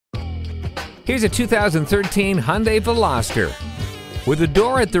Here's a 2013 Hyundai Veloster. With a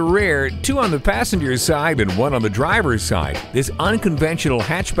door at the rear, 2 on the passenger side and 1 on the driver's side, this unconventional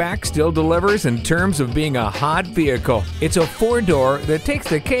hatchback still delivers in terms of being a hot vehicle. It's a 4-door that takes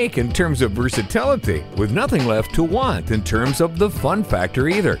the cake in terms of versatility, with nothing left to want in terms of the fun factor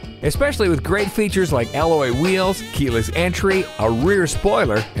either. Especially with great features like alloy wheels, keyless entry, a rear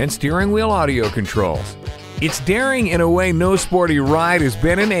spoiler, and steering wheel audio controls. It's daring in a way no sporty ride has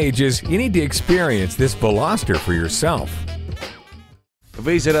been in ages. You need to experience this Veloster for yourself.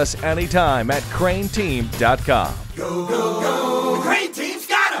 Visit us anytime at crainteam.com. Go, go, go.